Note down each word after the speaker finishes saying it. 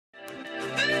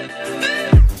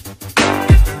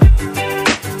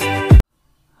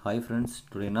Hi friends,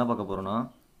 today என்ன பார்க்க போகிறோன்னா,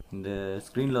 இந்த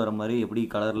ஸ்க்ரீனில் வர மாதிரி எப்படி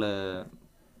கலரில்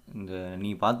இந்த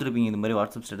நீங்கள் பார்த்துருப்பீங்க, இந்த மாதிரி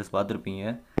வாட்ஸ்அப் ஸ்டேட்டஸ் பார்த்துருப்பீங்க.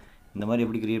 இந்த மாதிரி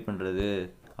எப்படி க்ரியேட் பண்ணுறது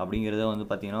அப்படிங்கிறத வந்து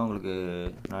பார்த்தீங்கன்னா உங்களுக்கு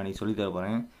நான் இன்றைக்கி சொல்லித்தர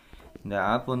போகிறேன். இந்த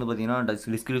ஆப் வந்து பார்த்தீங்கன்னா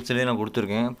டிஸ்கிரிப்ஷன்லேயே நான்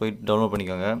கொடுத்துருக்கேன், போயிட்டு டவுன்லோட்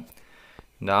பண்ணிக்கோங்க.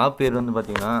 இந்த ஆப் பேர் வந்து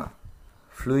பார்த்தீங்கன்னா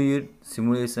ஃப்ளூயிட்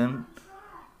சிமுலேஷன்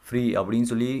ஃப்ரீ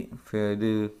அப்படின்னு சொல்லி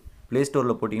இது ப்ளே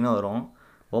ஸ்டோரில் போட்டிங்கன்னா வரும்.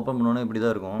 ஓப்பன் பண்ணோன்னே இப்படி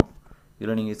தான் இருக்கும்.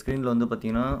 இதில் நீங்கள் ஸ்க்ரீனில் வந்து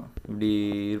பார்த்தீங்கன்னா இப்படி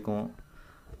இருக்கும்.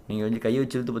 நீங்கள் வந்து கையை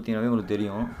வச்சு இழுத்து பார்த்தீங்கன்னாவே உங்களுக்கு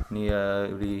தெரியும். நீங்கள்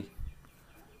இப்படி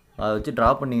அதை வச்சு ட்ரா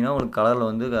பண்ணிங்கன்னா உங்களுக்கு கலரில்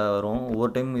வந்து வரும்.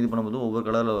 ஒவ்வொரு டைம் இது பண்ணும்போது ஒவ்வொரு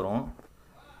கலரில் வரும்,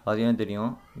 பார்த்தீங்கன்னா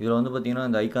தெரியும். இதில் வந்து பார்த்தீங்கன்னா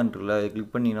இந்த ஐக்கான் இருக்குல்ல, இதை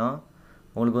கிளிக் பண்ணிங்கன்னா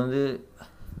உங்களுக்கு வந்து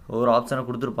ஒவ்வொரு ஆப்ஷனாக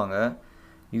கொடுத்துருப்பாங்க.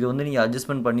 இது வந்து நீங்கள்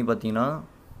அட்ஜஸ்ட்மெண்ட் பண்ணி பார்த்தீங்கன்னா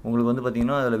உங்களுக்கு வந்து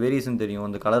பார்த்தீங்கன்னா அதில் வேரியேஷன் தெரியும்.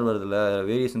 அந்த கலர் வருதில்ல,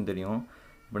 வேரியேஷன் தெரியும்.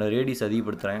 இப்போ நான் ரேடியஸ்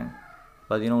அதிகப்படுத்துகிறேன்,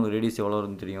 பார்த்தீங்கன்னா உங்களுக்கு ரேடியஸ் எவ்வளோ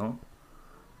வருதுன்னு தெரியும்.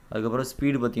 அதுக்கப்புறம்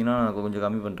ஸ்பீடு பார்த்திங்கன்னா நான் கொஞ்சம்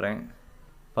கம்மி பண்ணுறேன்.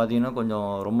 பார்த்தீங்கன்னா கொஞ்சம்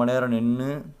ரொம்ப நேரம்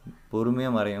நின்று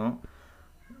பொறுமையாக மறையும்.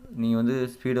 நீங்கள் வந்து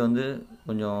ஸ்பீடை வந்து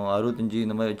கொஞ்சம் 65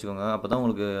 இந்த மாதிரி வச்சுக்கோங்க. அப்போ தான்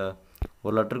உங்களுக்கு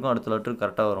ஒரு லெட்டருக்கும் அடுத்த லெட்டருக்கு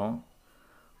கரெக்டாக வரும்.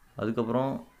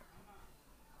 அதுக்கப்புறம்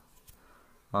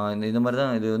இந்த மாதிரி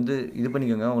தான் இது வந்து இது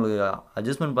பண்ணிக்கோங்க. உங்களுக்கு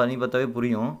அட்ஜஸ்ட்மெண்ட் பண்ணி பார்த்தாவே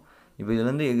புரியும். இப்போ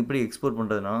இதுலேருந்து எப்படி எக்ஸ்போர்ட்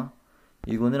பண்ணுறதுனா,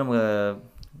 இதுக்கு வந்து நம்ம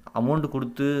அமௌண்ட்டு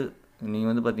கொடுத்து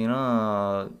நீங்கள் வந்து பார்த்தீங்கன்னா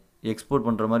எக்ஸ்போர்ட்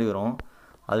பண்ணுற மாதிரி வரும்.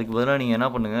 அதுக்கு பதிலாக நீங்கள் என்ன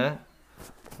பண்ணுங்கள்,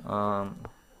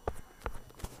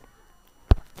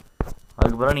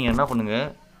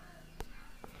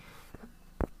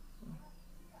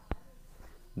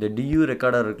 இந்த டியூ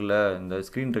ரெக்கார்டர் இருக்குல்ல, இந்த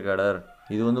ஸ்க்ரீன் ரெக்கார்டர்,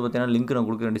 இது வந்து பார்த்தீங்கன்னா லிங்க் நான்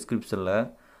கொடுக்குறேன் டிஸ்கிரிப்ஷனில்.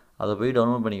 அதை போய்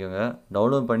டவுன்லோட் பண்ணிக்கோங்க.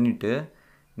 டவுன்லோட் பண்ணிவிட்டு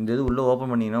இந்த இது உள்ளே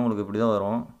ஓப்பன் பண்ணிங்கன்னா உங்களுக்கு இப்படி தான்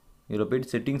வரும். இதில்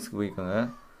போய்ட்டு செட்டிங்ஸ்க்கு போய்க்கோங்க.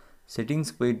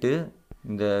 செட்டிங்ஸ் போயிட்டு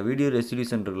இந்த வீடியோ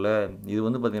ரெசல்யூஷன் இருக்குல்ல, இது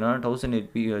வந்து பார்த்தீங்கன்னா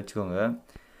 1080p வச்சுக்கோங்க.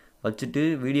 வச்சுட்டு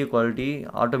வீடியோ குவாலிட்டி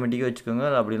ஆட்டோமேட்டிக்காக வச்சுக்கோங்க.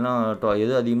 அப்படின்னா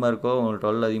எது அதிகமாக இருக்கோ, உங்களுக்கு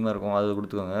 12 அதிகமாக இருக்கும், அதை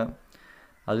கொடுத்துக்கோங்க.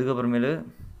 அதுக்கப்புறமேலு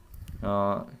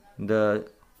இந்த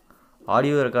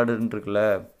ஆடியோ ரெக்கார்டுன்னு இருக்குல்ல,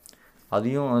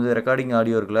 அதையும் வந்து ரெக்கார்டிங்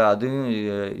ஆடியோ இருக்குல்ல, அதையும்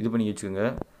இது பண்ணி வச்சுக்கோங்க.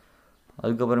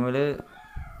 அதுக்கப்புறமேலு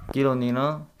கீழே வந்தீங்கன்னா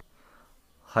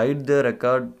height the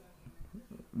record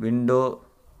window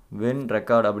when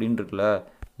record அப்படின்னு இருக்குல்ல,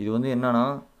 இது வந்து என்னன்னா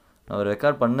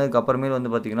ரெக்கார்ட் பண்ணதுக்கு அப்புறமேல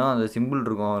வந்து பார்த்திங்கன்னா அந்த சிம்பிள்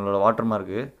இருக்கும், அவங்களோட வாட்டர்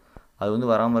மார்க்கு, அது வந்து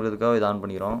வராமல் இருக்கிறதுக்காக இதை ஆன்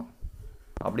பண்ணிக்கிறோம்.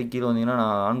 அப்படி கீழே வந்தீங்கன்னா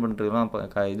நான் ஆன் பண்ணுறதுலாம்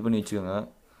இது பண்ணி வச்சுக்கோங்க.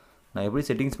 நான் எப்படி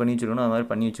செட்டிங்ஸ் பண்ணி வச்சுருக்கேனோ அது மாதிரி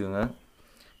பண்ணி வச்சுக்கோங்க.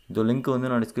 இந்த லிங்க்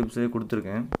வந்து நான் டிஸ்கிரிப்ஷன்லேயே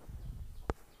கொடுத்துருக்கேன்.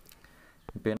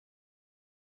 இப்போ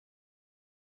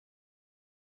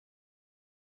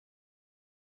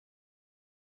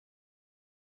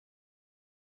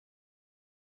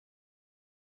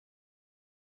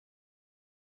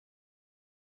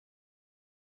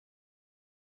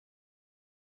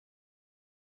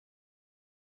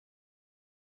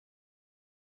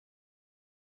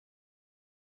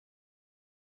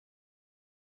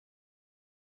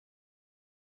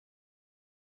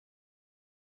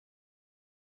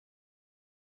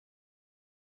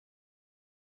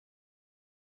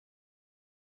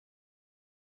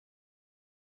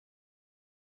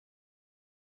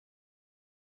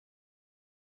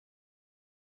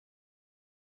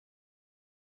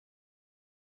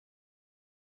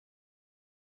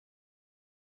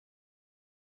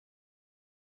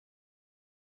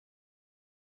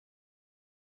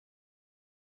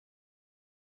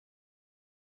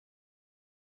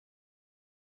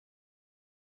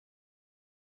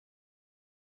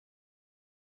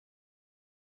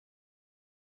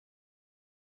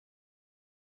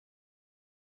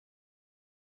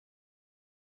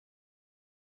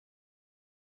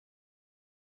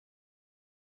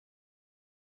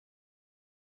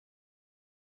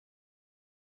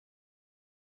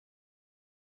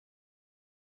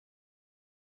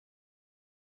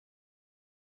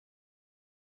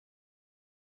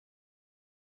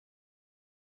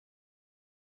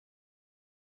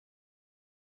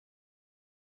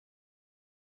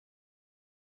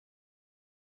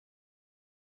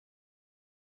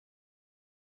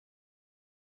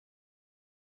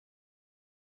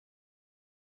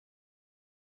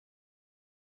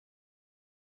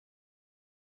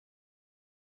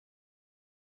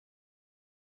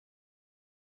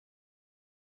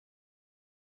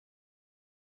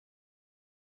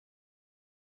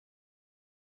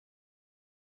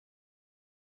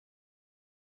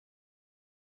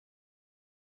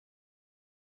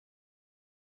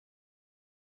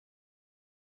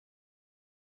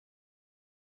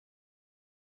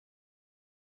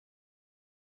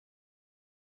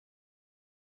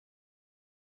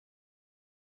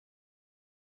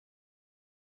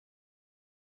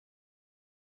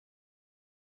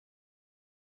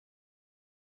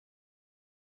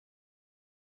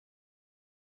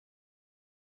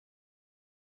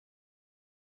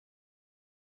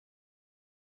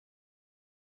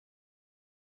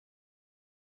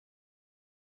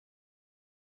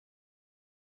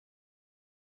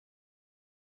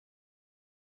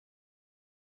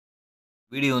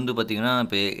வீடியோ வந்து பார்த்தீங்கன்னா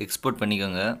இப்போ எக்ஸ்போர்ட்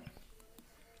பண்ணிக்கோங்க.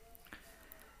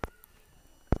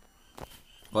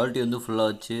 குவாலிட்டி வந்து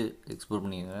ஃபுல்லாக வச்சு எக்ஸ்போர்ட்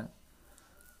பண்ணிக்கோங்க.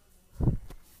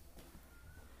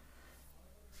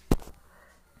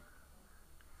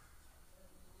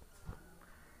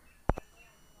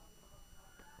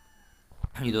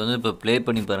 இது வந்து இப்போ ப்ளே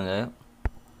பண்ணி பாருங்கள்.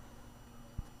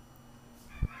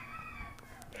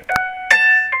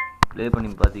 ப்ளே பண்ணி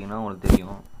பார்த்தீங்கன்னா உங்களுக்கு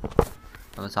தெரியும்.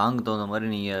 அந்த சாங்குக்கு தகுந்த மாதிரி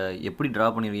நீங்கள் எப்படி ட்ரா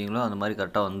பண்ணியிருக்கீங்களோ அந்த மாதிரி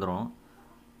கரெக்டாக வந்துடும்.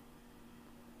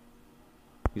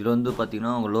 இதில் வந்து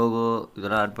பார்த்தீங்கன்னா உங்கள் லோகோ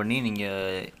இதெல்லாம் ஆட் பண்ணி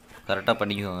நீங்கள் கரெக்டாக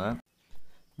பண்ணிக்கோங்க.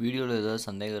 வீடியோவில் ஏதாவது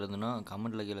சந்தேகம் இருந்ததுன்னா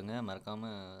கமெண்ட்டில் கேளுங்க.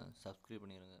 மறக்காமல் சப்ஸ்கிரைப்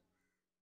பண்ணிடுங்க.